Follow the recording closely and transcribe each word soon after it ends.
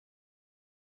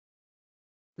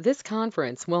This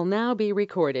conference will now be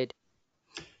recorded.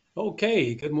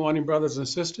 Okay, good morning, brothers and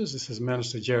sisters. This is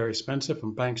Minister Jerry Spencer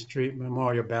from Bank Street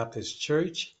Memorial Baptist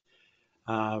Church.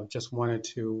 Just wanted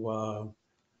to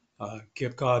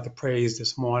give God the praise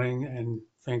this morning and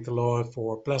thank the Lord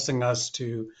for blessing us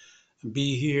to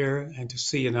be here and to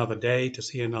see another day, to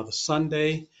see another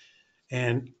Sunday.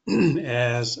 And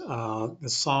as the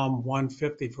Psalm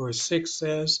 150, verse 6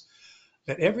 says,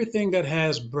 let everything that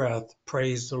has breath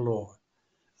praise the Lord.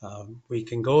 We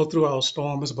can go through our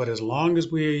storms, but as long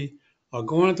as we are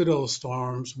going through those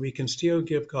storms, we can still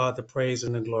give God the praise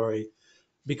and the glory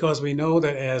because we know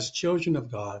that as children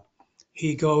of God,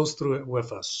 He goes through it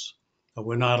with us.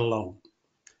 We're not alone.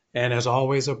 And there's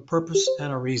always a purpose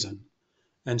and a reason.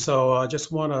 And so I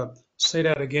just want to say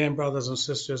that again, brothers and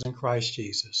sisters in Christ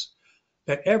Jesus,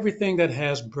 that everything that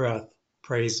has breath,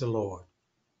 praise the Lord.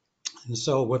 And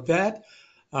so with that,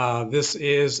 this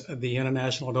is the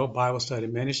International Adult Bible Study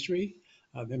Ministry.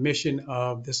 The mission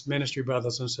of this ministry,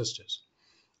 brothers and sisters,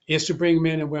 is to bring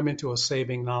men and women to a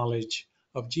saving knowledge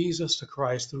of Jesus the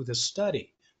Christ through the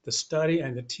study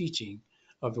and the teaching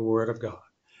of the Word of God.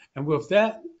 And with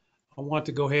that, I want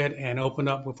to go ahead and open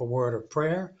up with a word of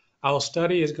prayer. Our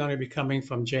study is going to be coming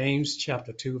from James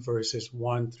chapter 2, verses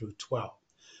 1 through 12.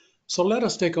 So let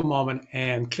us take a moment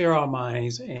and clear our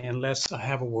minds and let's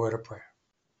have a word of prayer.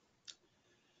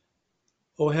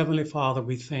 Oh, Heavenly Father,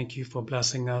 we thank you for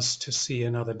blessing us to see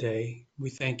another day.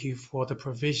 We thank you for the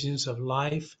provisions of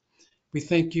life. We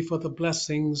thank you for the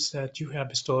blessings that you have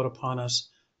bestowed upon us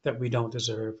that we don't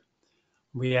deserve.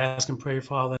 We ask and pray,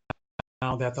 Father,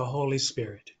 now that the Holy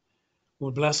Spirit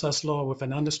will bless us, Lord, with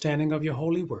an understanding of your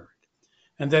holy word,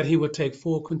 and that he would take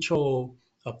full control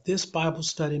of this Bible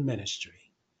study ministry.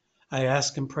 I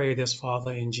ask and pray this,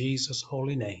 Father, in Jesus'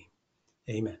 holy name.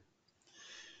 Amen.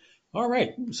 All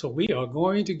right, so we are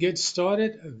going to get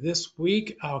started this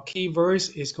week. Our key verse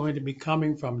is going to be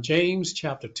coming from James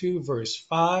chapter 2, verse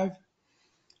 5.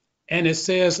 And it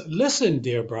says, listen,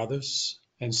 dear brothers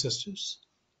and sisters,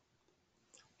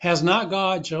 has not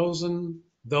God chosen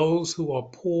those who are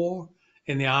poor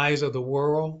in the eyes of the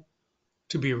world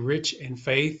to be rich in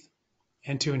faith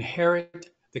and to inherit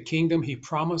the kingdom he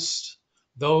promised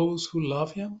those who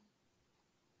love him?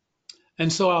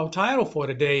 And so our title for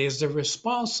today is the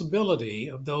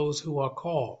responsibility of those who are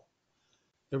called.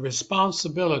 The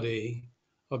responsibility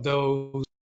of those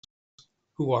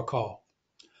who are called.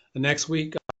 The next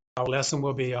week, our lesson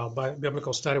will be, our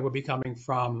biblical study will be coming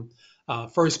from 1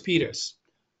 Peter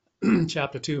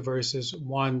chapter 2, verses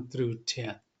 1 through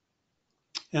 10.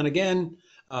 And again,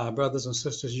 brothers and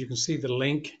sisters, you can see the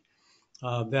link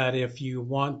that if you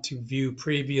want to view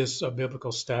previous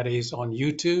biblical studies on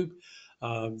YouTube,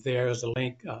 there's a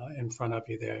link in front of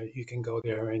you there. You can go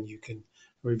there and you can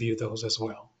review those as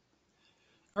well.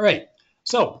 All right,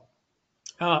 so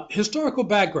historical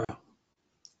background,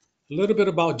 a little bit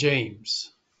about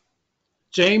James.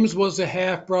 James was the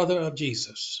half brother of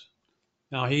Jesus.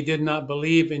 Now, he did not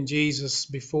believe in Jesus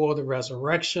before the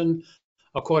resurrection,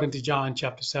 according to John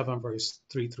chapter 7, verses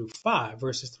 3 through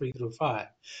 5.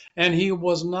 And he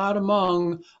was not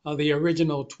among the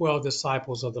original 12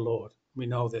 disciples of the Lord. We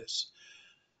know this.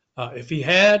 If he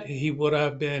had, it would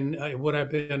have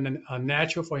been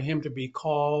natural for him to be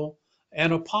called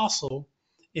an apostle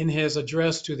in his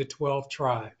address to the 12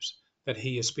 tribes that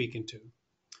he is speaking to.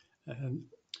 And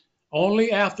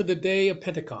only after the day of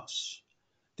Pentecost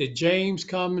did James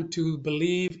come to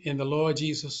believe in the Lord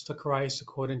Jesus the Christ,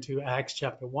 according to Acts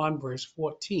chapter 1, verse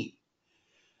 14.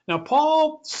 Now,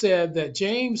 Paul said that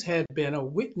James had been a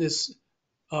witness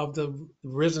of the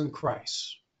risen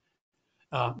Christ.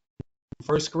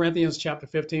 1 Corinthians chapter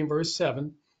 15, verse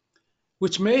 7,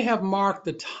 which may have marked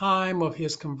the time of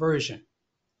his conversion.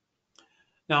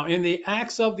 Now, in the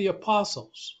Acts of the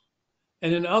Apostles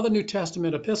and in other New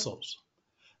Testament epistles,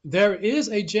 there is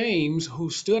a James who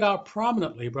stood out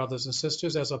prominently, brothers and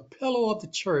sisters, as a pillar of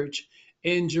the church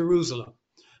in Jerusalem,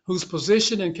 whose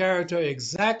position and character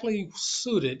exactly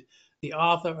suited the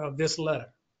author of this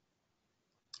letter.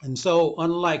 And so,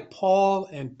 unlike Paul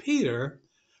and Peter,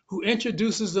 who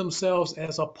introduces themselves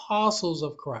as apostles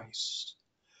of Christ,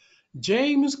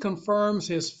 James confirms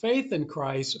his faith in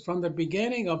Christ from the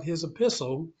beginning of his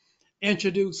epistle,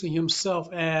 introducing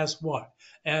himself as what?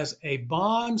 As a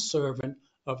bondservant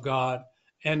of God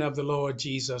and of the Lord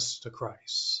Jesus the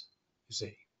Christ, you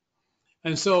see.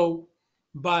 And so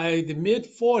by the mid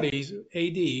 40s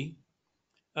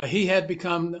AD, he had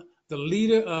become the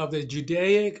leader of the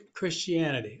Judaic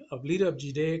Christianity,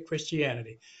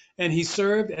 And he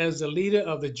served as the leader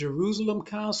of the Jerusalem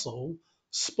Council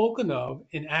spoken of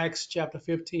in Acts chapter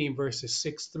 15, verses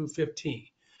 6 through 15.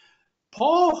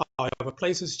 Paul, however,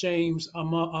 places James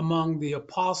among the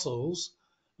apostles,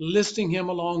 listing him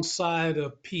alongside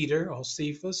of Peter or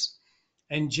Cephas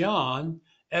and John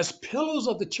as pillars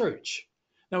of the church.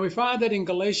 Now we find that in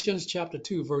Galatians chapter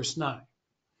 2, verse 9.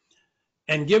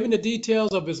 And given the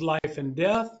details of his life and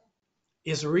death,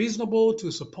 it's reasonable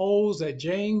to suppose that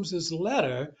James's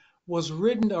letter was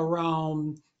written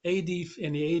around AD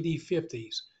in the AD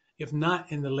 50s, if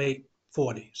not in the late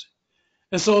 40s.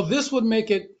 And so this would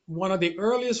make it one of the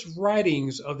earliest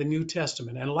writings of the New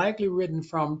Testament and likely written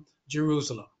from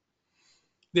Jerusalem.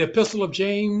 The Epistle of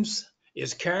James,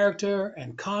 its character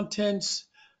and contents,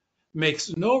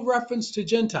 makes no reference to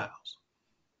Gentiles.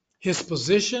 His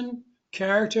position,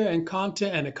 character, and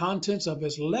content and the contents of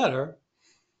his letter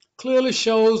clearly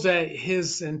shows that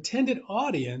his intended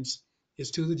audience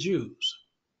is to the Jews.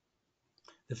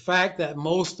 The fact that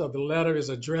most of the letter is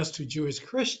addressed to Jewish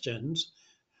Christians,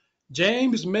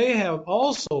 James may have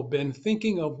also been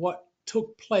thinking of what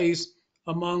took place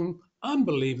among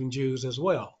unbelieving Jews as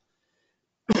well.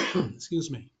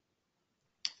 Excuse me.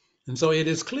 And so it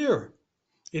is clear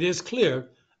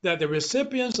that the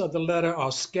recipients of the letter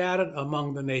are scattered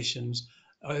among the nations.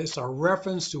 It's a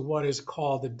reference to what is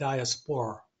called the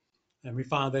diaspora. And we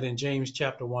find that in James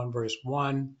chapter 1, verse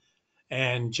 1,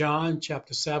 and John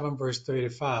chapter 7, verse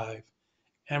 35.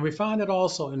 And we find it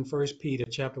also in 1 Peter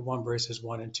chapter 1, verses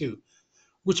 1 and 2,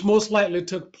 which most likely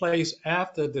took place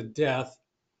after the death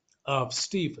of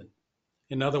Stephen.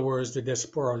 In other words, the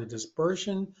diaspora, the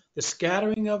dispersion, the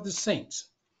scattering of the saints,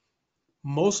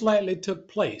 most likely took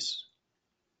place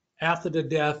after the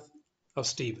death of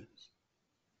Stephen.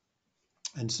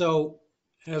 And so,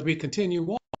 as we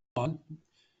continue on,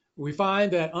 we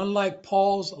find that unlike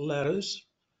Paul's letters,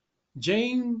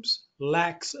 James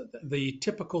lacks the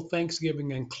typical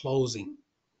Thanksgiving and closing.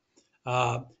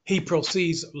 He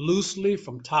proceeds loosely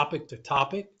from topic to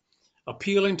topic,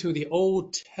 appealing to the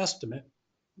Old Testament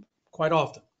quite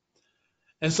often.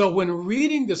 And so when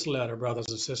reading this letter, brothers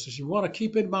and sisters, you want to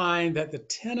keep in mind that the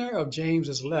tenor of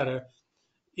James's letter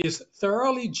is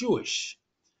thoroughly Jewish,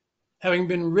 having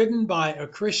been written by a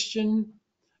Christian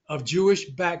of Jewish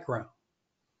background,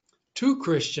 two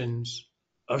Christians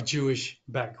of Jewish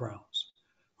backgrounds,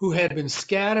 who had been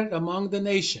scattered among the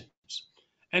nations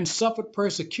and suffered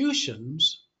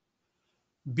persecutions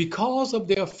because of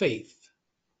their faith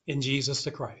in Jesus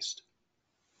the Christ.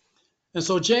 And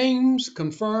so James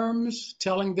confirms,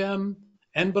 telling them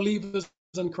and believers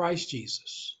in Christ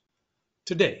Jesus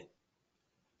today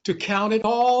to count it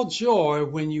all joy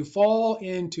when you fall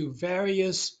into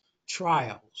various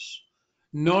trials,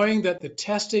 knowing that the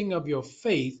testing of your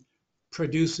faith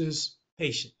produces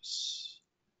patience.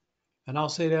 And I'll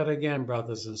say that again,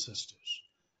 brothers and sisters.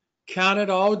 Count it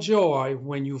all joy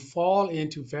when you fall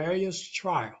into various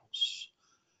trials,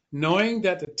 knowing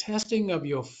that the testing of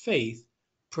your faith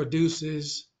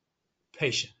produces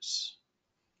patience.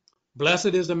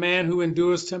 Blessed is the man who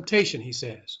endures temptation, he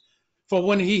says, for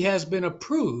when he has been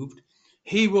approved,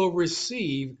 he will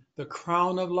receive the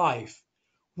crown of life,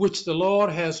 which the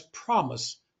Lord has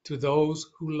promised to those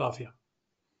who love him.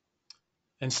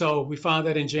 And so we find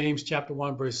that in James chapter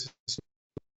 1, verses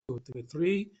 2 through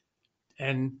 3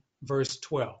 and verse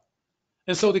 12.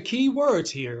 And so the key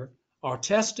words here are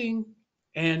testing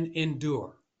and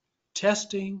endure.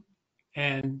 Testing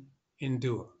and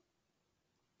endure.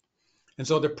 And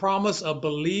so the promise of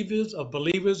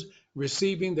believers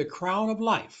receiving the crown of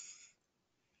life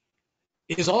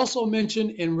is also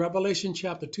mentioned in Revelation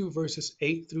chapter 2, verses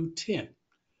 8 through 10,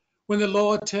 when the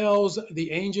Lord tells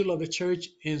the angel of the church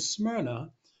in Smyrna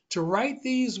to write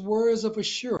these words of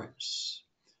assurance,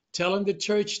 telling the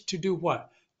church to do what?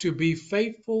 To be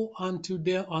faithful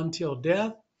until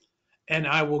death, and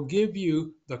I will give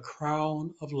you the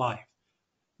crown of life.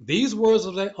 These words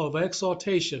of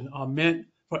exhortation are meant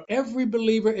for every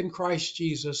believer in Christ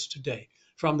Jesus today,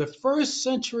 from the first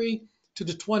century to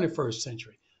the 21st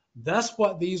century. That's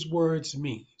what these words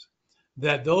mean,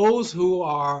 that those who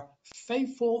are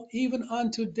faithful even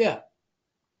unto death,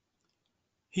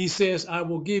 he says, I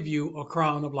will give you a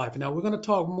crown of life. Now, we're going to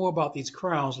talk more about these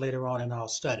crowns later on in our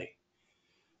study,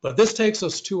 but this takes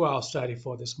us to our study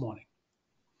for this morning.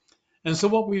 And so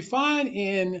what we find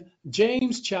in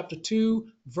James chapter 2,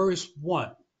 verse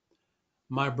 1,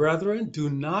 my brethren, do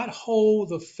not hold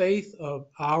the faith of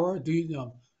our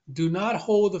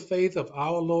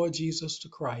Lord Jesus the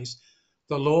Christ,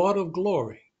 the Lord of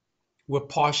glory, with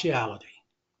partiality.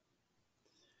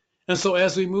 And so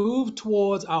as we move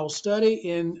towards our study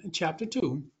in chapter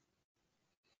 2,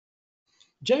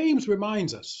 James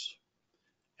reminds us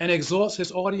and exhorts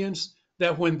his audience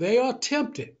that when they are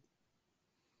tempted,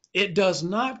 it does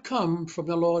not come from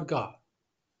the Lord God.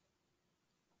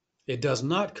 It does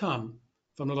not come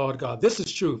from the Lord God. This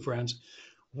is true, friends.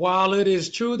 While it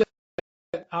is true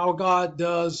that our God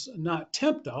does not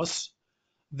tempt us,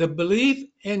 the belief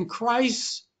in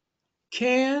Christ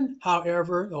can,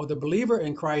 however, or the believer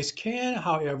in Christ can,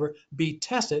 however, be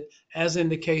tested, as in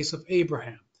the case of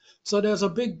Abraham. So there's a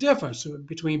big difference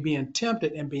between being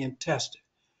tempted and being tested.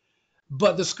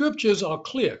 But the scriptures are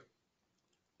clear.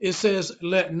 It says,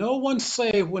 let no one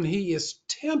say when he is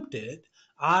tempted,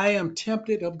 I am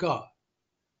tempted of God.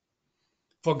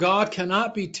 For God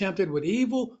cannot be tempted with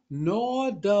evil,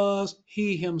 nor does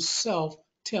he himself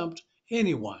tempt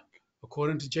anyone.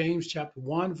 According to James chapter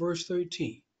 1, verse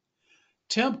 13.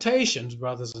 Temptations,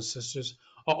 brothers and sisters,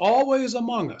 are always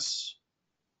among us.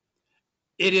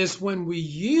 It is when we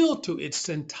yield to its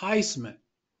enticement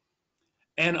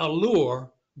and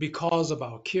allure because of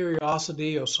our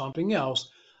curiosity or something else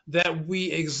that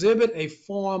we exhibit a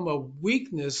form of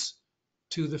weakness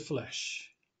to the flesh.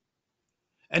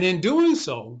 And in doing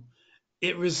so,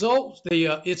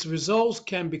 its results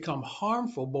can become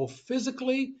harmful both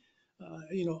physically,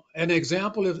 an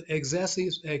example of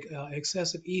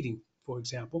excessive eating, for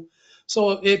example.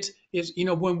 So it's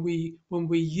when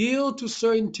we yield to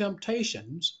certain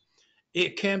temptations,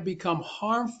 it can become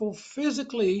harmful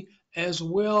physically as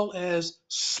well as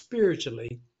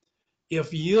spiritually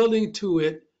if yielding to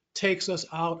it takes us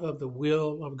out of the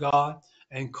will of God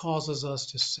and causes us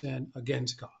to sin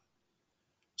against God.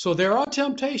 So there are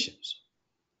temptations.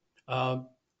 Uh,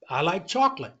 I like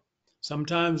chocolate.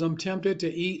 Sometimes I'm tempted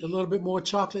to eat a little bit more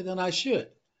chocolate than I should.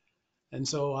 And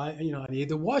so I need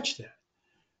to watch that.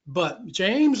 But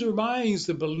James reminds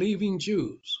the believing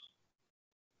Jews.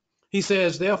 He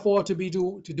says, therefore, to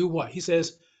do what? He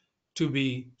says, to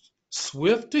be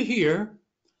swift to hear,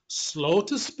 slow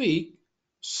to speak,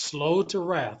 slow to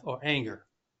wrath or anger.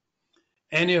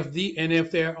 And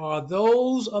if there are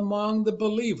those among the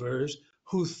believers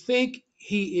who think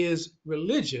he is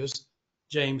religious,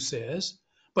 James says,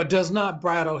 but does not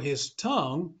bridle his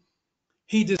tongue,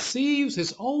 he deceives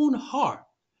his own heart,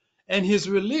 and his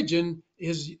religion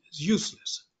is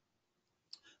useless.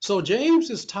 So James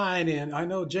is tying in. I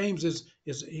know James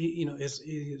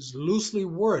is loosely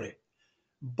worded,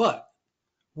 but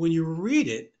when you read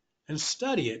it and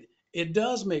study it, it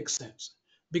does make sense.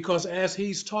 Because as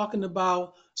he's talking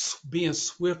about being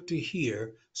swift to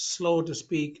hear, slow to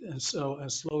speak, and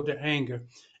slow to anger,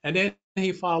 and then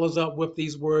he follows up with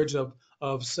these words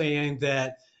of saying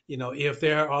that if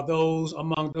there are those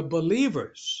among the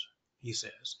believers, he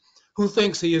says, who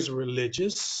thinks he is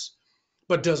religious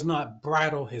but does not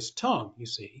bridle his tongue. You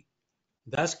see,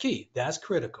 that's key. That's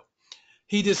critical.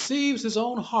 He deceives his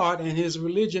own heart and his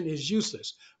religion is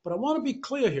useless. But I want to be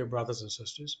clear here, brothers and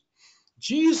sisters.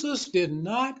 Jesus did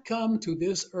not come to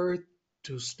this earth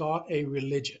to start a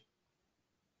religion.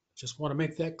 Just want to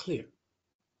make that clear.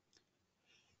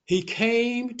 He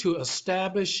came to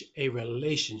establish a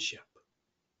relationship.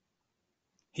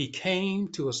 He came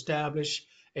to establish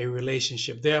a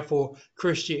relationship. Therefore,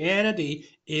 Christianity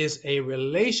is a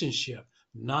relationship,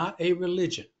 not a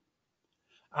religion.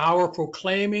 Our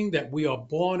proclaiming that we are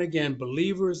born again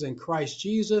believers in Christ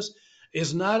Jesus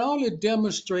is not only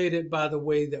demonstrated by the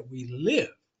way that we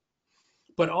live,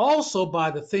 but also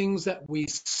by the things that we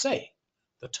say,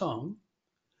 the tongue,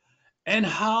 and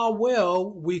how well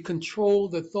we control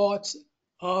the thoughts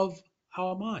of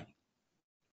our mind.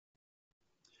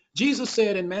 Jesus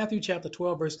said in Matthew chapter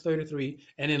 12, verse 33,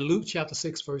 and in Luke chapter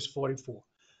 6, verse 44,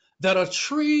 that a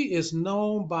tree is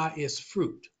known by its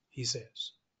fruit, he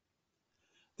says.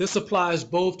 This applies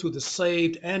both to the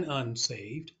saved and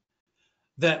unsaved,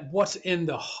 that what's in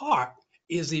the heart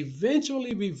is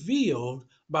eventually revealed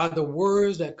by the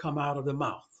words that come out of the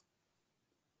mouth.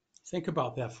 Think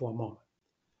about that for a moment.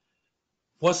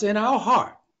 What's in our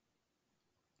heart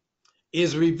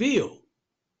is revealed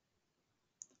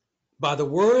by the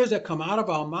words that come out of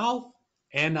our mouth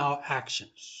and our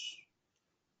actions.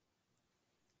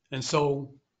 And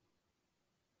so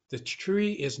the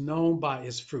tree is known by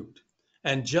its fruit.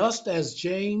 And just as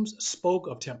James spoke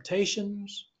of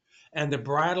temptations and the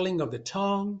bridling of the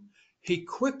tongue, he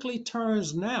quickly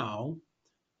turns now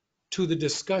to the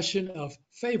discussion of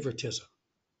favoritism.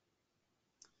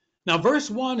 Now, verse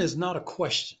 1 is not a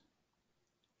question,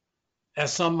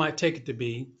 as some might take it to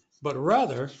be, but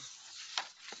rather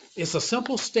it's a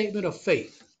simple statement of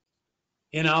faith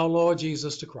in our Lord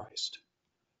Jesus the Christ,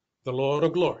 the Lord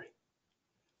of glory.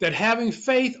 That having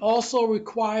faith also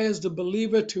requires the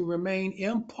believer to remain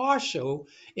impartial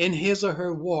in his or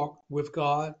her walk with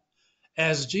God,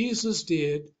 as Jesus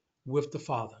did with the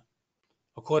Father,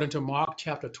 according to Mark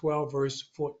chapter 12, verse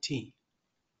 14.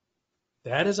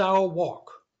 That is our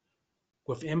walk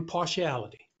with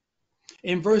impartiality.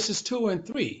 In verses 2 and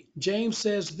 3, James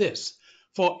says this,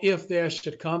 for if there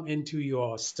should come into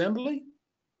your assembly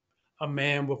a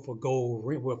man with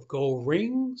gold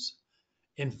rings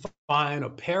and fine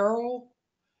apparel,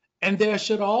 and there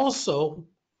should also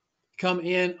come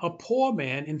in a poor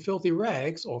man in filthy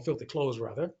rags, or filthy clothes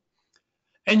rather,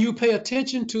 and you pay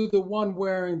attention to the one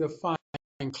wearing the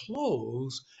fine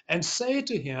clothes and say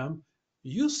to him,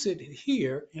 you sit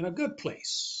here in a good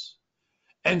place,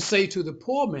 and say to the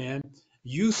poor man,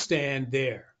 you stand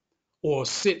there or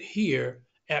sit here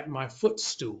at my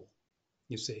footstool.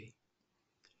 You see,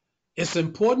 it's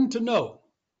important to know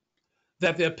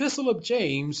that the Epistle of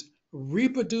James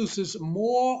reproduces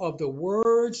more of the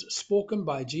words spoken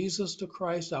by Jesus the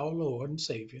Christ, our Lord and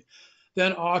Savior,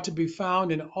 than are to be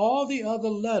found in all the other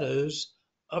letters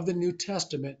of the New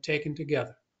Testament taken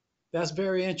together. That's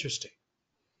very interesting.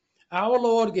 Our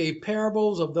Lord gave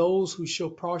parables of those who show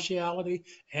partiality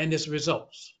and its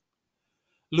results.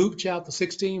 Luke chapter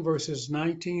 16, verses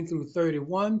 19 through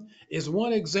 31 is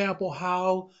one example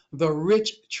how the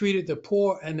rich treated the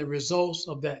poor and the results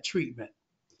of that treatment.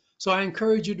 So I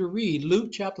encourage you to read Luke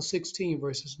chapter 16,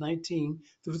 verses 19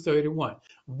 through 31.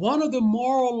 One of the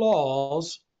moral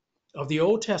laws of the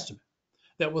Old Testament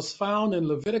that was found in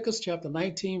Leviticus chapter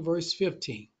 19, verse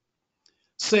 15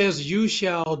 says, you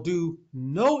shall do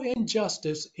no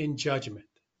injustice in judgment.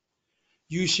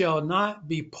 You shall not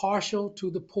be partial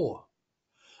to the poor,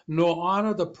 nor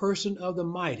honor the person of the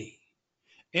mighty.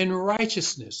 In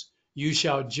righteousness you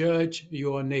shall judge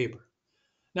your neighbor.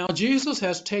 Now, Jesus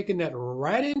has taken that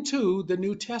right into the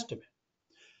New Testament.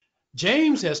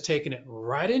 James has taken it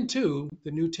right into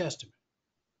the New Testament.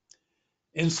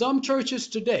 In some churches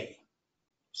today,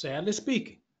 sadly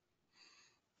speaking,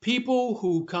 people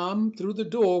who come through the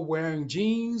door wearing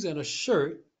jeans and a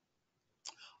shirt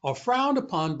are frowned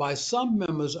upon by some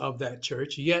members of that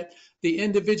church, yet the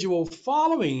individual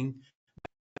following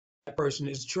that person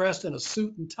is dressed in a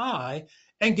suit and tie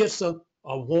and gets a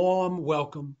warm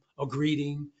welcome, a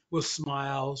greeting with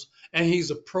smiles, and he's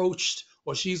approached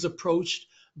or she's approached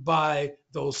by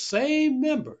those same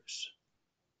members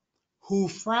who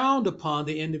frowned upon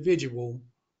the individual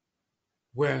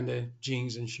wearing the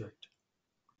jeans and shirt.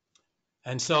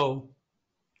 And so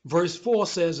verse 4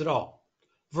 says it all.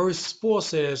 Verse 4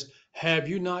 says, have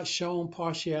you not shown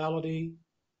partiality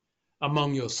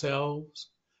among yourselves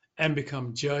and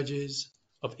become judges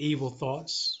of evil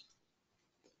thoughts?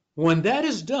 When that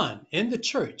is done in the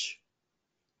church,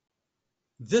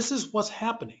 this is what's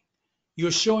happening.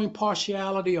 You're showing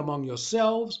partiality among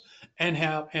yourselves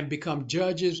and become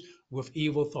judges with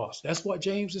evil thoughts. That's what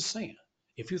James is saying.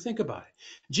 If you think about it,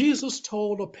 Jesus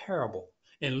told a parable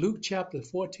in Luke chapter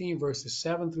 14, verses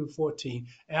 7 through 14,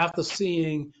 after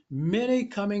seeing many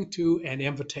coming to an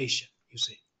invitation, you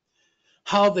see,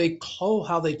 how they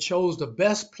chose the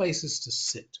best places to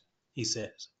sit, he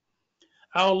says.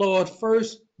 Our Lord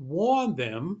first warned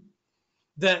them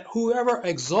that whoever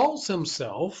exalts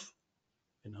himself,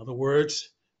 in other words,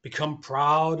 become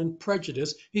proud and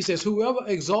prejudiced, he says, whoever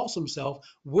exalts himself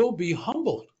will be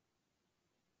humbled,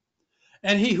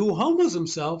 and he who humbles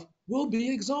himself will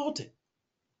be exalted.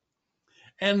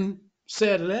 And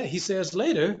he says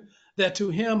later that to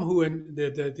him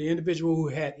the individual who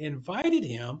had invited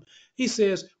him, he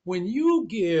says, when you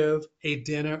give a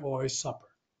dinner or a supper,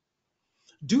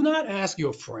 do not ask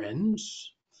your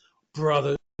friends,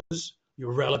 brothers,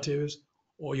 your relatives,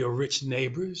 or your rich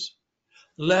neighbors,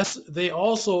 lest they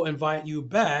also invite you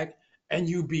back and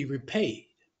you be repaid.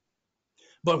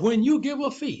 But when you give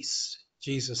a feast,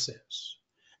 Jesus says,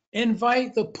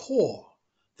 invite the poor,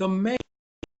 the maimed,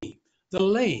 the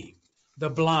lame, the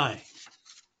blind,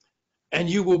 and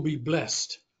you will be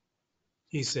blessed,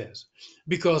 he says,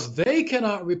 because they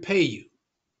cannot repay you,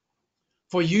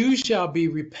 for you shall be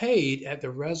repaid at the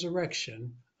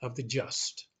resurrection of the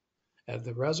just. At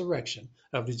the resurrection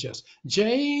of the just.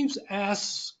 James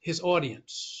asks his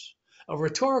audience a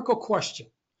rhetorical question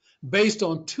based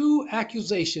on two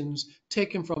accusations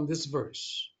taken from this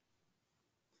verse.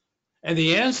 And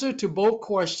the answer to both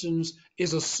questions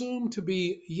is assumed to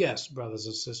be yes, brothers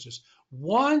and sisters.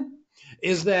 One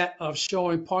is that of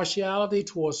showing partiality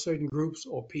towards certain groups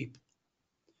or people.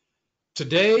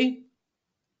 Today,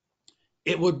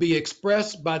 it would be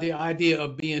expressed by the idea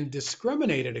of being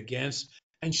discriminated against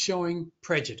and showing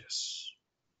prejudice.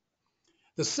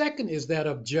 The second is that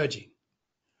of judging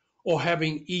or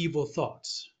having evil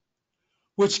thoughts,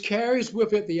 which carries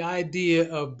with it the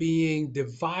idea of being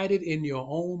divided in your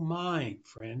own mind,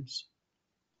 friends.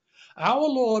 Our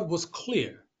Lord was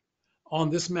clear on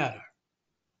this matter.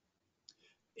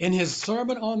 In his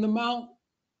Sermon on the Mount,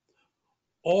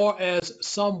 or as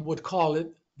some would call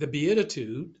it, the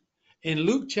Beatitude, in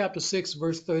Luke chapter 6,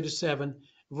 verse 37,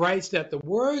 writes that the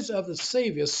words of the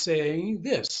Savior saying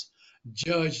this,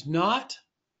 judge not,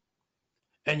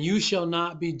 and you shall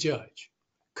not be judged.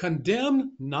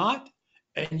 Condemn not,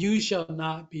 and you shall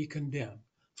not be condemned.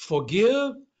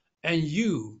 Forgive, and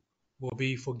you will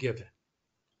be forgiven.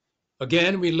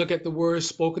 Again, we look at the words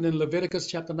spoken in Leviticus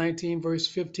chapter 19, verse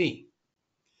 15,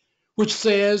 which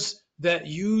says that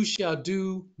you shall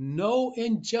do no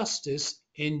injustice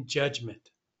in judgment.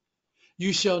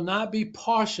 You shall not be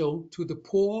partial to the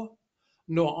poor,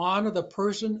 nor honor the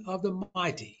person of the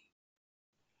mighty.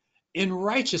 In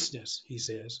righteousness, he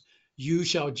says, you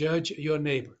shall judge your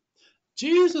neighbor.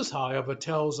 Jesus, however,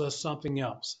 tells us something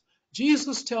else.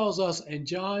 Jesus tells us in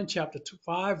John chapter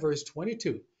 5, verse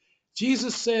 22,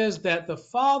 Jesus says that the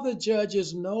Father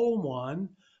judges no one,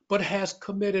 but has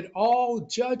committed all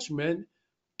judgment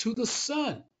to the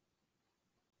Son.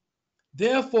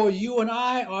 Therefore, you and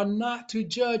I are not to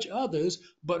judge others,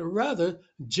 but rather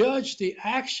judge the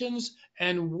actions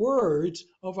and words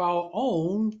of our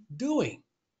own doing.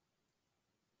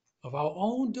 Of our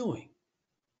own doing.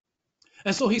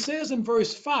 And so he says in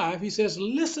verse 5, he says,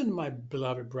 listen, my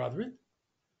beloved brethren,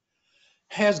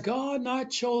 has God not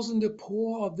chosen the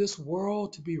poor of this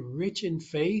world to be rich in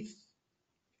faith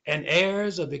and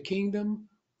heirs of the kingdom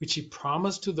which he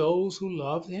promised to those who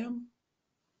love him?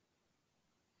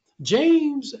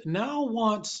 James now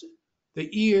wants the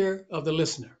ear of the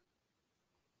listener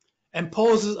and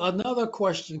poses another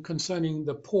question concerning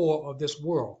the poor of this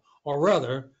world, or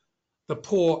rather, the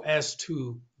poor as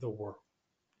to the world.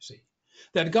 See,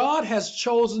 that God has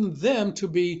chosen them to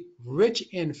be rich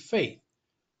in faith.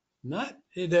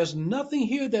 There's nothing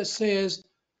here that says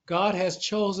God has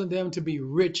chosen them to be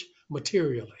rich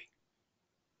materially.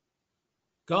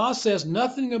 God says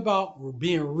nothing about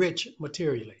being rich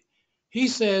materially. He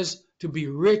says to be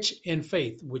rich in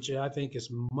faith, which I think is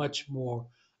much more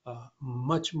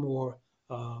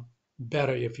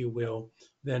better, if you will,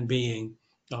 than being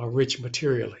rich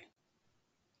materially.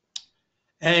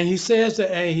 And he says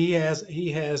that he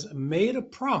has made a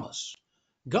promise.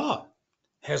 God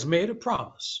has made a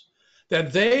promise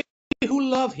that they who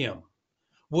love him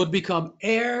would become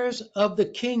heirs of the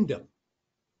kingdom.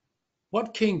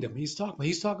 What kingdom? He's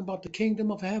talking about the kingdom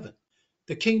of heaven,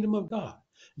 the kingdom of God.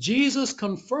 Jesus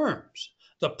confirms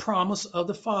the promise of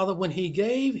the Father when he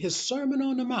gave his Sermon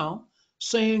on the Mount,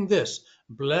 saying this,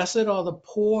 blessed are the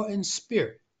poor in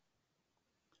spirit,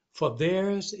 for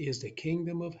theirs is the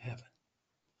kingdom of heaven.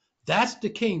 That's the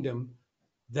kingdom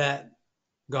that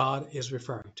God is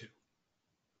referring to.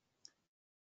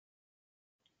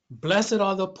 Blessed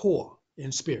are the poor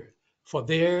in spirit, for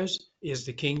theirs is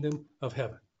the kingdom of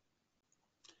heaven.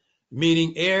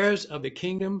 Meaning heirs of the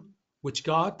kingdom which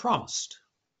God promised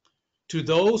to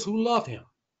those who love him.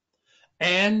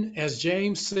 And as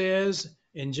James says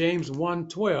in James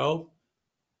 1:12,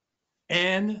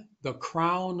 and the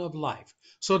crown of life.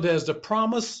 So there's the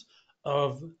promise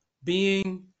of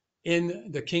being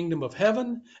in the kingdom of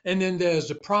heaven, and then there's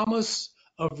the promise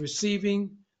of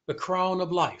receiving the crown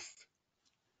of life.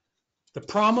 The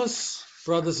promise,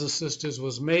 brothers and sisters,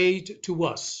 was made to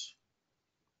us.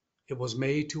 It was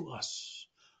made to us.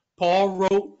 Paul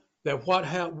wrote that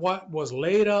what was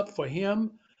laid up for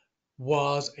him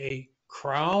was a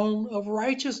crown of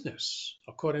righteousness,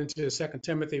 according to 2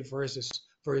 Timothy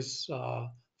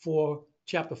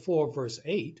chapter 4, verse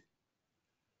 8.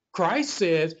 Christ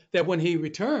said that when he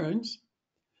returns,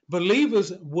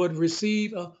 believers would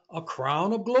receive a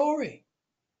crown of glory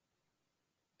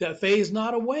that fades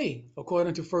not away,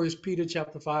 according to 1 Peter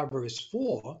chapter 5, verse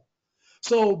 4.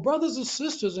 So, brothers and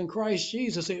sisters in Christ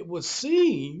Jesus, it would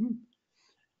seem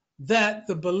that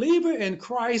the believer in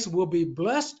Christ will be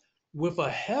blessed with a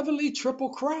heavenly triple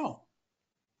crown.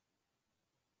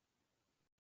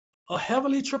 A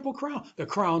heavenly triple crown. The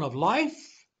crown of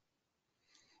life,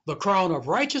 the crown of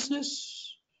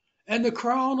righteousness, and the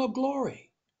crown of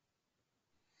glory.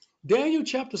 Daniel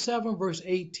chapter 7, verse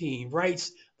 18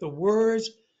 writes the words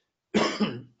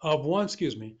of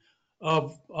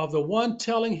the one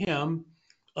telling him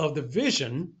of the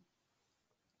vision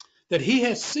that he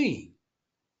had seen,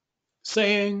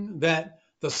 saying that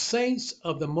the saints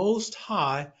of the Most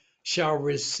High shall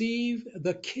receive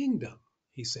the kingdom,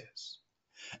 he says,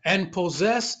 and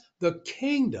possess the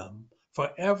kingdom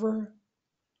forever,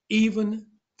 even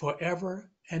forever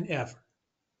and ever.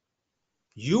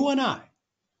 You and I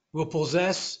will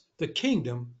possess the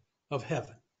kingdom of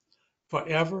heaven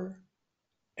forever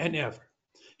and ever.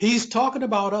 He's talking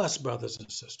about us, brothers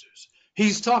and sisters.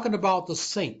 He's talking about the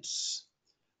saints,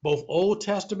 both Old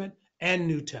Testament and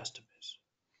New Testament.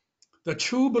 The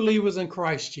true believers in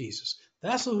Christ Jesus.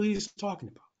 That's who he's talking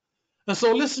about. And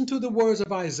so listen to the words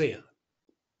of Isaiah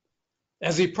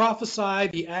as he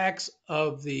prophesied the acts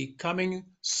of the coming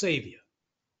Savior,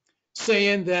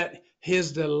 saying that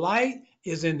his delight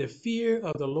is in the fear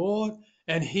of the Lord,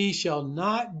 and he shall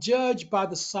not judge by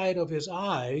the sight of his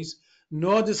eyes,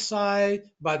 nor decide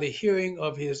by the hearing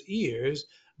of his ears,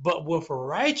 but with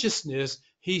righteousness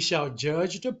he shall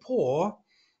judge the poor,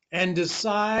 and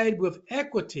decide with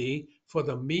equity for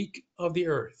the meek of the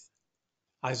earth.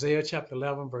 Isaiah chapter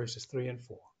 11, verses 3 and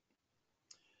 4.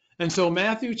 And so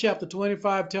Matthew chapter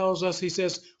 25 tells us, he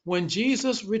says, when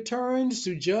Jesus returns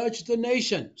to judge the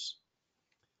nations,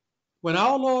 when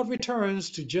our Lord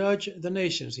returns to judge the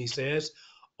nations, he says,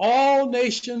 all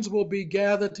nations will be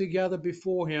gathered together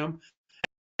before him,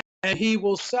 and he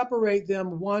will separate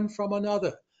them one from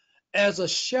another, as a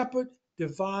shepherd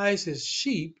divides his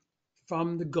sheep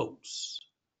from the goats.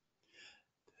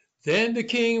 Then the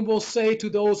king will say to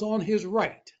those on his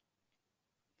right,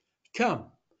 come,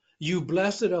 you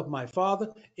blessed of my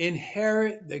Father,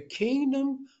 inherit the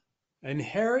kingdom.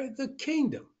 Inherit the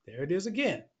kingdom. There it is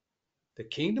again. The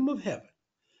kingdom of heaven,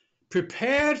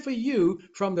 prepared for you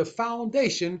from the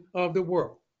foundation of the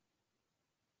world.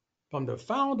 From the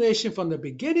foundation, from the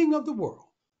beginning of the world,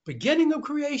 beginning of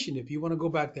creation, if you want to go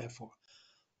back that far.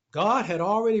 God had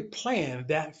already planned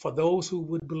that for those who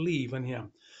would believe in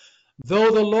him.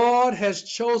 Though the Lord has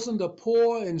chosen the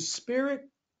poor in spirit,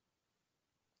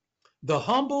 the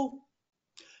humble,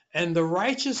 and the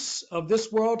righteous of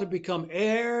this world to become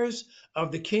heirs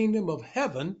of the kingdom of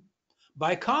heaven,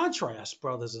 by contrast,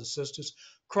 brothers and sisters,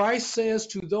 Christ says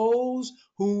to those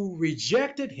who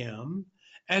rejected him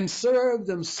and served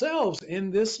themselves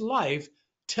in this life,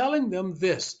 telling them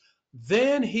this,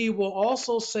 then he will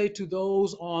also say to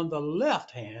those on the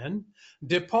left hand,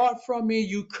 depart from me,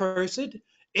 you cursed,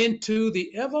 into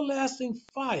the everlasting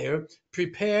fire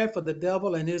prepared for the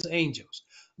devil and his angels.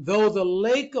 Though the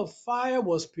lake of fire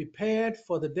was prepared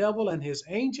for the devil and his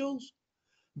angels,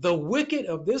 the wicked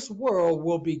of this world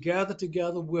will be gathered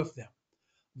together with them.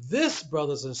 This,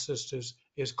 brothers and sisters,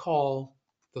 is called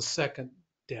the second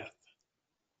death.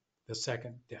 The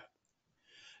second death.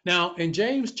 Now, in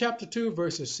James chapter 2,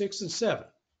 verses 6 and 7,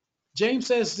 James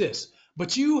says this,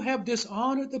 but you have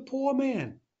dishonored the poor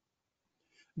man.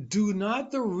 Do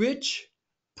not the rich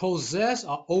oppress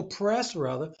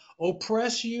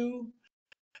you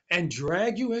and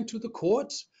drag you into the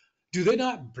courts? Do they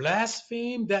not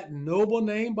blaspheme that noble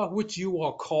name by which you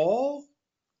are called?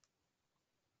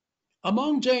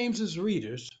 Among James's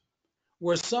readers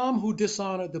were some who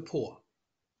dishonored the poor.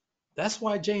 That's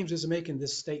why James is making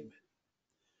this statement.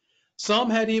 Some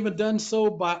had even done so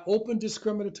by open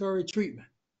discriminatory treatment,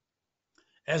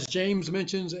 as James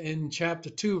mentions in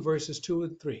chapter 2, verses 2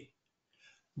 and 3.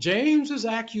 James's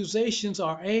accusations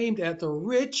are aimed at the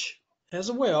rich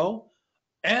as well,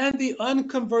 and the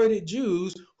unconverted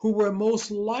Jews who were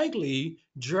most likely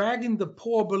dragging the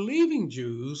poor believing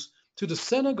Jews to the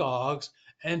synagogues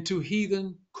and to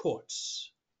heathen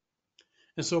courts.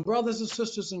 And so, brothers and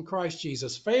sisters in Christ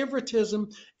Jesus, favoritism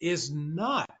is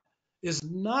not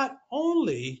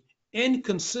only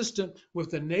inconsistent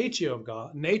with the nature of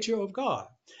God,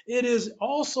 it is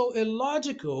also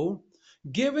illogical,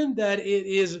 given that it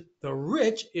is the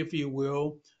rich, if you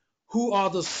will, who are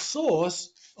the source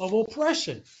of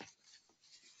oppression.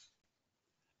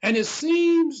 And it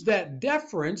seems that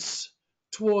deference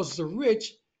towards the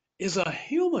rich is a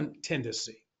human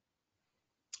tendency.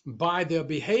 By their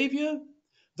behavior,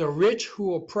 the rich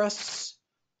who oppress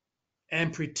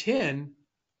and pretend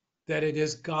that it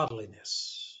is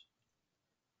godliness.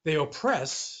 They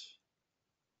oppress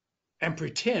and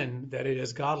pretend that it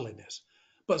is godliness.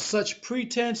 But such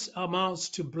pretense amounts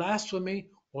to blasphemy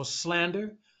or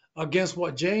slander against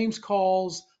what James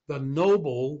calls the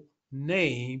noble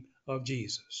name of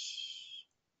Jesus.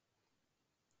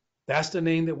 That's the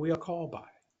name that we are called by,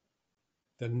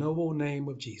 the noble name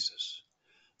of Jesus.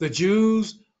 The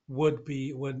Jews would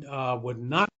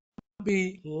not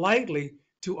be likely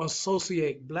to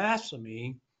associate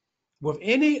blasphemy with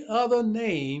any other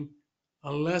name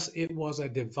unless it was a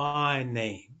divine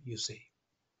name, you see.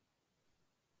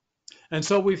 And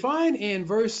so we find in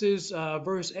verse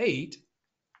 8,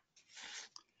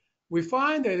 we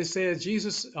find that it says,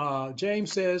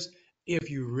 James says, if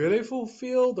you really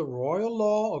fulfill the royal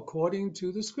law according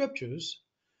to the scriptures,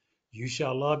 you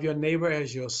shall love your neighbor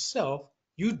as yourself.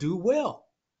 You do well.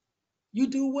 You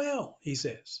do well, he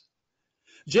says.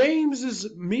 James'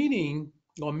 meaning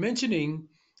or mentioning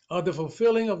of the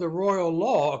fulfilling of the royal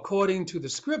law according to the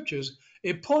scriptures,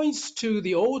 it points to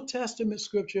the Old Testament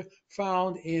scripture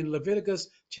found in Leviticus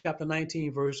chapter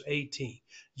 19, verse 18.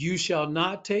 You shall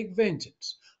not take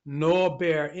vengeance, nor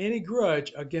bear any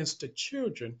grudge against the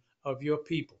children of your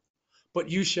people, but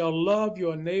you shall love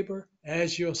your neighbor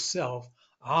as yourself.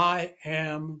 I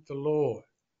am the Lord.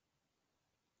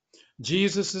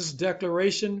 Jesus'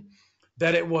 declaration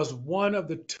that it was one of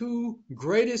the two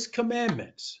greatest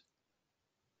commandments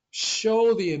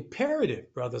show the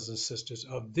imperative, brothers and sisters,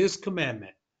 of this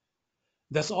commandment.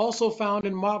 That's also found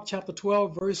in Mark chapter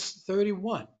 12, verse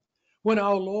 31, when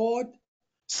our Lord,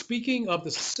 speaking of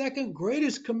the second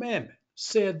greatest commandment,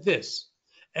 said this,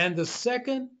 and the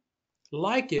second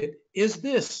like it is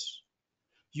this,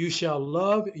 you shall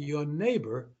love your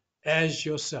neighbor as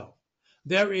yourself.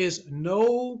 There is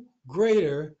no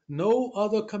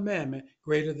other commandment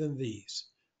greater than these.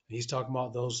 He's talking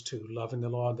about those two, loving the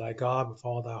Lord thy God with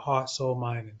all thy heart, soul,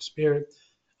 mind, and spirit,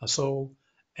 a soul,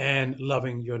 and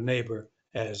loving your neighbor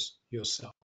as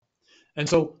yourself. And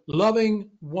so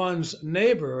loving one's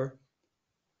neighbor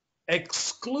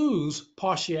excludes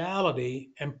partiality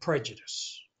and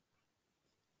prejudice.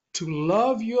 To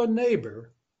love your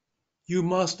neighbor, you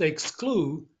must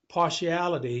exclude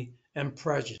partiality and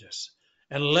prejudice.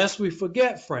 And lest we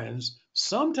forget, friends,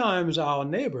 sometimes our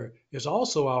neighbor is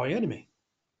also our enemy.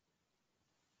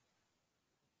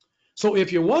 So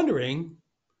if you're wondering,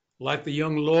 like the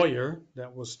young lawyer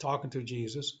that was talking to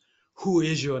Jesus, who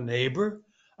is your neighbor?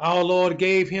 Our Lord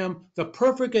gave him the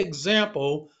perfect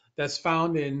example that's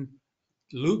found in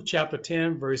Luke chapter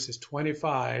 10, verses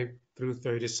 25 through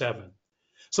 37.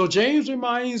 So James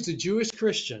reminds the Jewish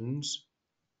Christians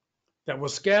that were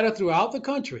scattered throughout the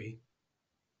country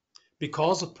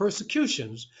because of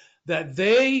persecutions that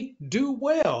they do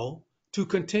well to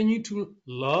continue to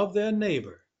love their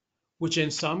neighbor, which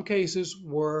in some cases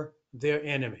were their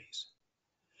enemies.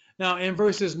 Now, in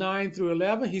verses 9 through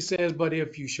 11, he says, but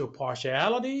if you show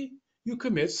partiality, you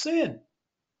commit sin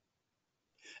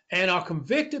and are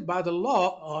convicted by the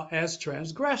law as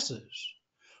transgressors.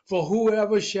 For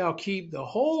whoever shall keep the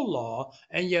whole law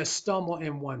and yet stumble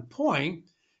in one point,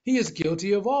 he is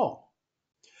guilty of all.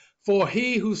 For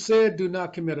he who said, do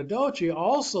not commit adultery,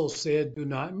 also said, do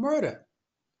not murder.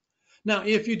 Now,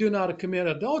 if you do not commit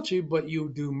adultery, but you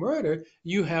do murder,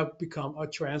 you have become a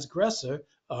transgressor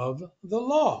of the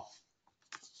law.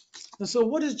 And so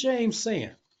what is James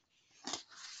saying?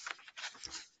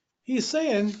 He's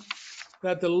saying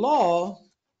that the law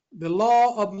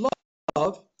of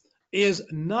love is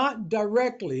not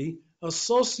directly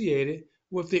associated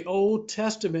with the Old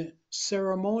Testament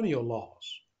ceremonial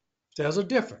laws. There's a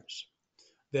difference.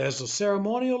 There's the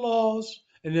ceremonial laws,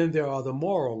 and then there are the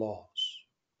moral laws.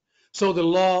 So the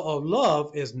law of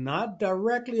love is not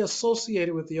directly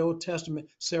associated with the Old Testament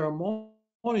ceremonial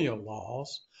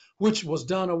laws, which was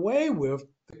done away with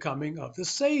the coming of the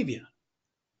Savior.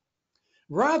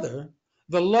 Rather,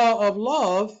 the law of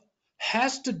love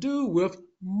has to do with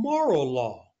moral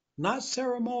law, not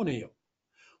ceremonial,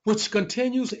 which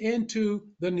continues into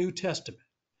the New Testament.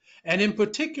 And in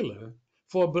particular,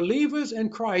 for believers in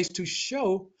Christ to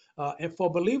show, and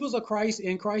for believers of Christ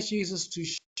in Christ Jesus to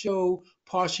show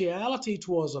partiality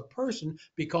towards a person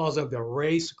because of their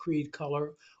race, creed,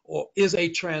 color, or is a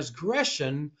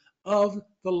transgression of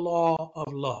the law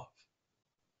of love.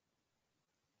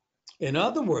 In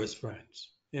other words, friends,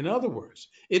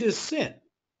 it is sin,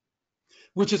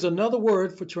 which is another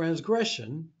word for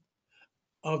transgression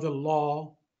of the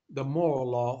law, the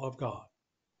moral law of God.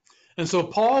 And so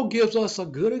Paul gives us a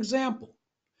good example.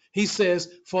 He says,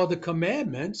 for the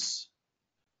commandments,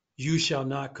 you shall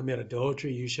not commit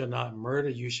adultery, you shall not murder,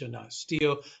 you shall not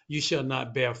steal, you shall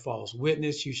not bear false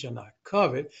witness, you shall not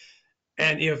covet.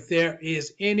 And if there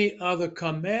is any other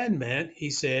commandment, he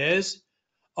says,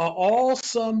 are all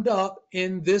summed up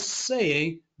in this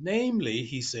saying, namely,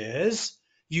 he says,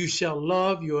 you shall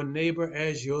love your neighbor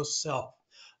as yourself.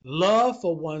 Love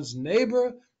for one's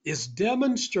neighbor is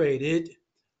demonstrated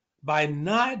by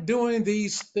not doing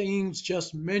these things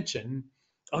just mentioned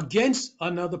against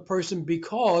another person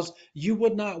because you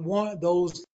would not want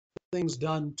those things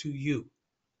done to you.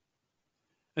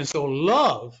 And so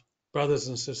love, brothers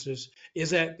and sisters,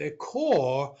 is at the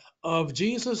core of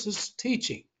Jesus's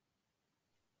teaching.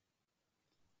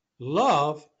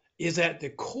 Love is at the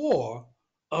core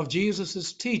of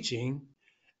Jesus's teaching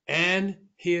and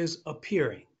his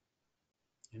appearing.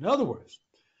 In other words,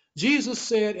 Jesus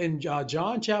said in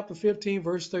John chapter 15,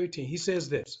 verse 13, he says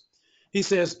this. He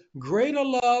says, greater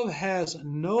love has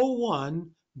no one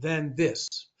than this,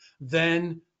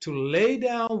 than to lay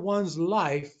down one's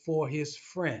life for his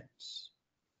friends.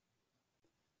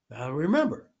 Now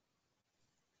remember,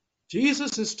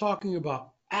 Jesus is talking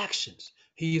about actions.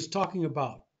 He is talking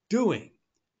about doing.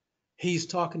 He's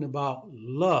talking about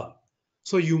love.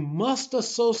 So you must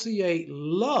associate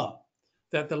love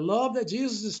that the love that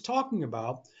Jesus is talking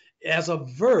about as a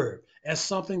verb, as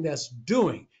something that's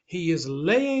doing, he is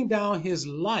laying down his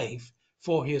life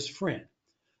for his friend.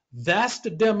 That's the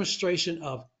demonstration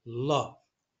of love.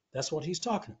 That's what he's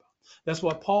talking about. That's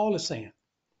what Paul is saying.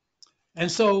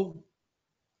 And so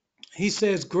he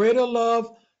says, greater love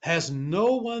has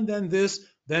no one than this,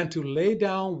 than to lay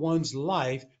down one's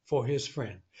life for his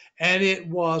friend. And it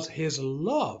was his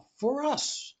love for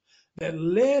us that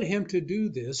led him to do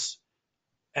this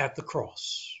at the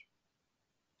cross.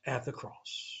 At the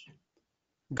cross.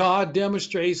 God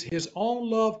demonstrates his own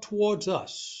love towards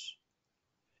us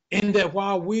in that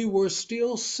while we were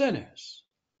still sinners,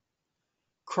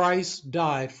 Christ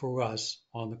died for us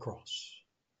on the cross.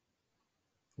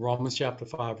 Romans chapter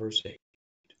 5, verse 8.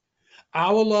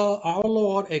 Our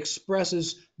Lord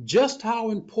expresses just how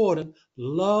important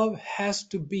love has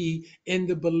to be in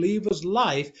the believer's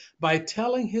life by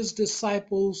telling his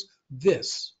disciples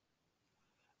this: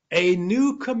 a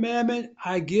new commandment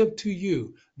I give to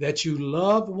you, that you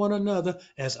love one another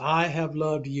as I have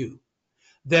loved you,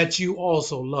 that you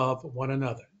also love one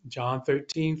another. John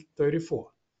 13:34.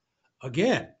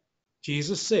 Again,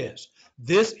 Jesus says,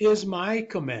 this is my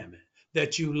commandment,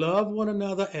 that you love one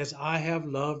another as I have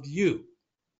loved you.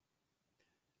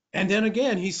 And then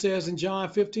again, he says in John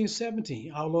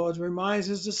 15:17, our Lord reminds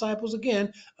his disciples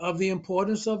again of the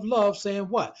importance of love, saying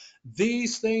what?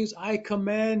 These things I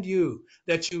command you,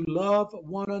 that you love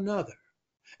one another.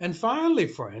 And finally,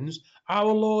 friends,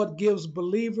 our Lord gives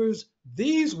believers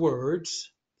these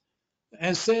words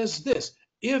and says this: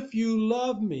 if you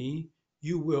love me,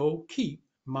 you will keep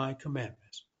my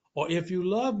commandments. Or if you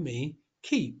love me,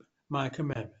 keep my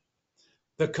commandment.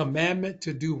 The commandment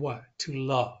to do what? To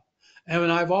love.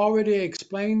 And I've already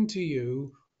explained to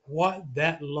you what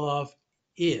that love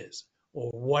is or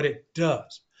what it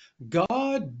does.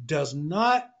 God does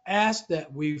not ask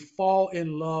that we fall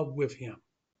in love with him.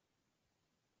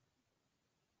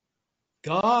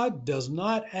 God does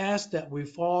not ask that we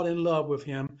fall in love with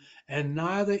him, and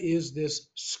neither is this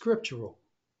scriptural.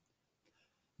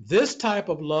 This type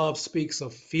of love speaks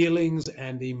of feelings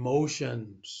and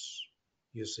emotions,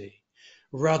 you see,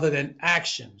 rather than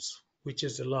actions, which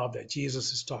is the love that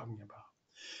Jesus is talking about.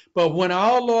 But when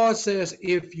our Lord says,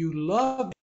 if you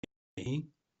love me,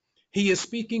 he is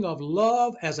speaking of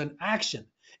love as an action.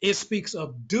 It speaks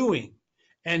of doing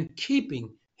and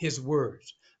keeping his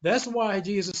words. That's why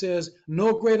Jesus says,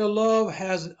 no greater love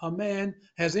has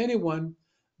anyone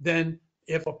than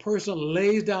if a person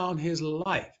lays down his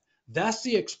life. That's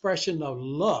the expression of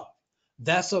love.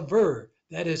 That's a verb.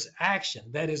 That is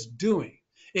action. That is doing.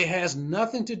 It has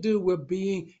nothing to do with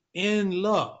being in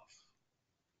love.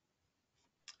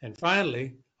 And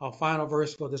finally, our final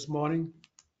verse for this morning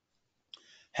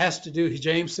has to do,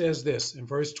 James says this in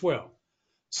verse 12.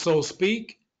 So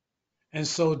speak and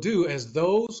so do as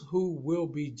those who will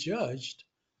be judged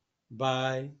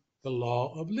by the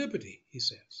law of liberty, he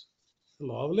says. The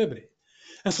law of liberty.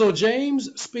 And so James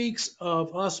speaks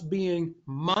of us being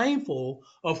mindful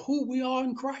of who we are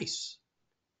in Christ.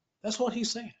 That's what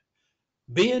he's saying.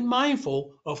 Being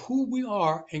mindful of who we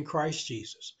are in Christ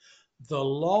Jesus. The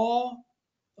law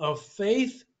of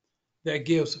faith that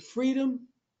gives freedom,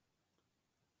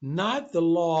 not the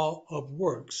law of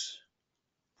works,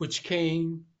 which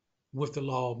came with the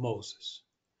law of Moses.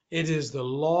 It is the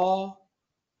law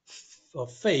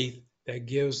of faith that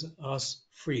gives us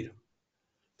freedom.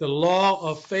 The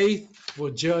law of faith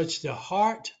will judge the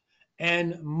heart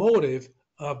and motive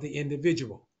of the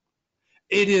individual.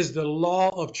 It is the law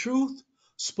of truth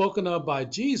spoken of by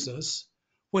Jesus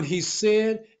when he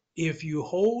said, if you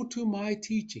hold to my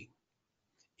teaching,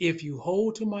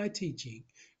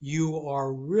 you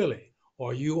are really,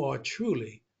 or you are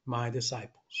truly my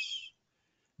disciples.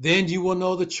 Then you will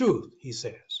know the truth, he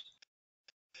says,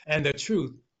 and the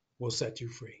truth will set you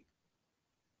free.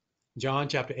 John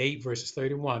chapter 8, verses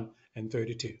 31 and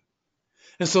 32.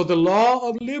 And so the law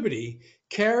of liberty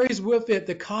carries with it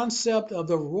the concept of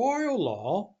the royal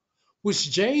law, which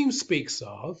James speaks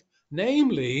of,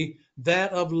 namely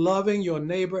that of loving your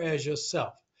neighbor as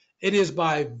yourself. It is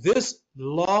by this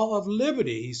law of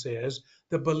liberty, he says,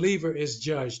 the believer is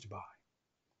judged by.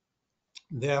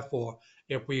 Therefore,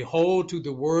 if we hold to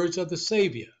the words of the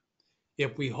Savior,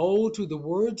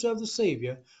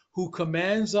 who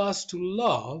commands us to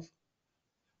love,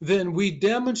 then we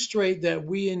demonstrate that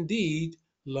we indeed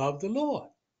love the Lord.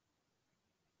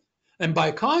 And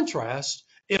by contrast,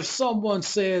 if someone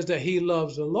says that he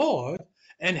loves the Lord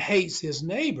and hates his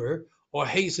neighbor or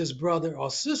hates his brother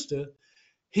or sister,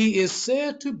 he is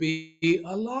said to be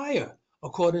a liar,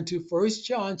 according to 1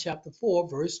 John chapter 4,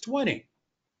 verse 20.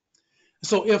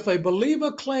 So if a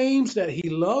believer claims that he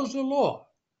loves the Lord,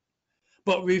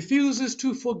 but refuses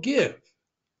to forgive,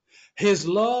 his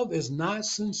love is not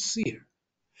sincere,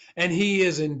 and he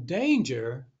is in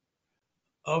danger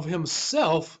of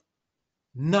himself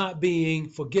not being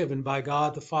forgiven by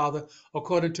God the Father,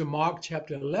 according to Mark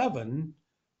chapter 11,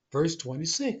 verse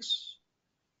 26.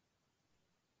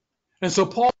 And so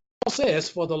Paul says,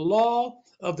 for the law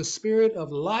of the Spirit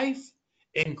of life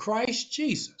in Christ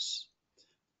Jesus,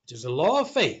 which is the law of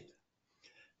faith,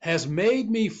 has made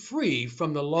me free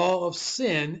from the law of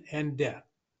sin and death,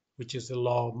 which is the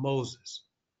law of Moses.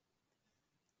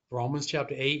 Romans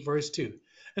chapter 8, verse 2.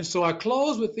 And so I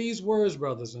close with these words,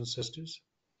 brothers and sisters.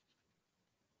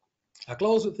 I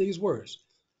close with these words.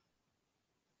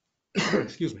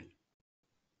 Excuse me.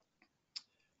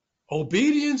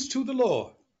 Obedience to the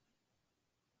Lord,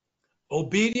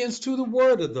 obedience to the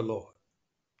word of the Lord,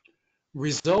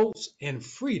 results in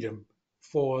freedom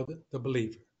for the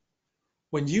believer.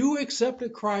 When you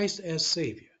accepted Christ as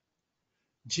Savior,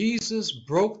 Jesus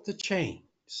broke the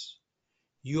chains.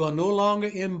 You are no longer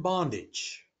in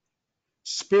bondage,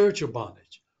 spiritual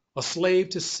bondage, a slave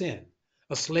to sin,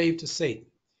 a slave to Satan.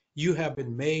 You have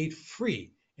been made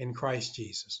free in Christ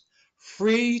Jesus,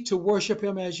 free to worship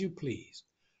him as you please,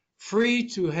 free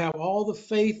to have all the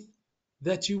faith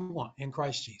that you want in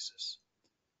Christ Jesus.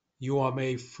 You are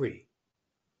made free.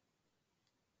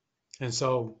 And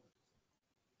so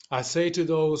I say to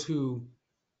those who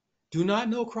do not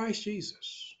know Christ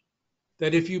Jesus,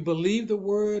 that if you believe the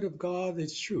word of God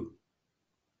is true,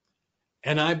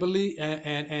 and I believe,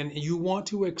 and you want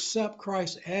to accept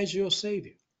Christ as your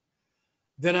Savior,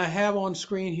 then I have on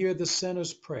screen here the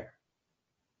sinner's prayer,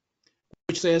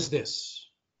 which says this: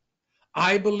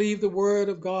 I believe the word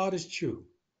of God is true,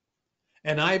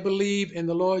 and I believe in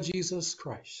the Lord Jesus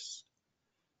Christ.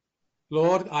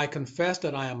 Lord, I confess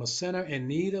that I am a sinner in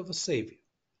need of a Savior.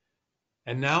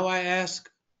 And now I ask,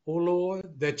 O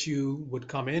Lord, that you would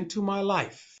come into my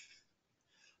life,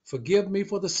 forgive me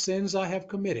for the sins I have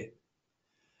committed,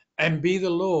 and be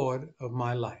the Lord of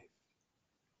my life.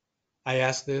 I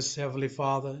ask this, Heavenly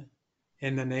Father,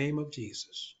 in the name of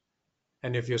Jesus.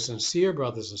 And if you're sincere,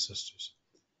 brothers and sisters,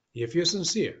 if you're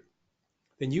sincere,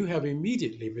 then you have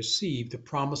immediately received the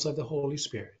promise of the Holy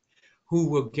Spirit, who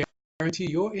will guarantee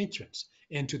your entrance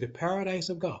into the paradise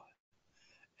of God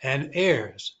and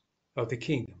heirs of the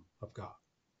kingdom of God.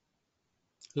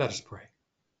 Let us pray.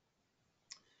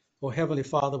 Oh, Heavenly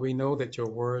Father, we know that your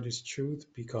word is truth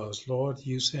because, Lord,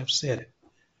 you have said it,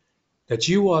 that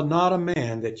you are not a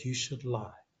man that you should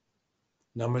lie.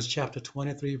 Numbers chapter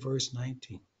 23, verse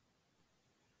 19.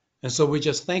 And so we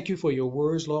just thank you for your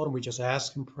words, Lord, and we just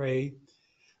ask and pray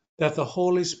that the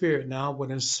Holy Spirit now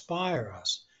would inspire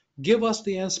us, give us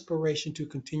the inspiration to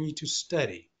continue to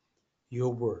study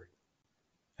your word,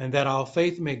 and that our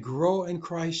faith may grow in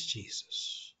Christ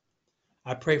Jesus.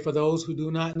 I pray for those who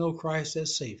do not know Christ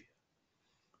as Savior,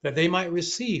 that they might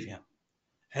receive him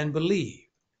and believe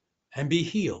and be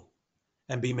healed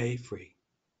and be made free.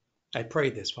 I pray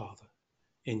this, Father,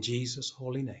 in Jesus'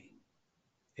 holy name.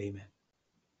 Amen.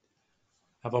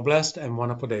 Have a blessed and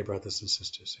wonderful day, brothers and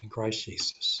sisters, in Christ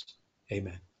Jesus.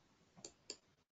 Amen.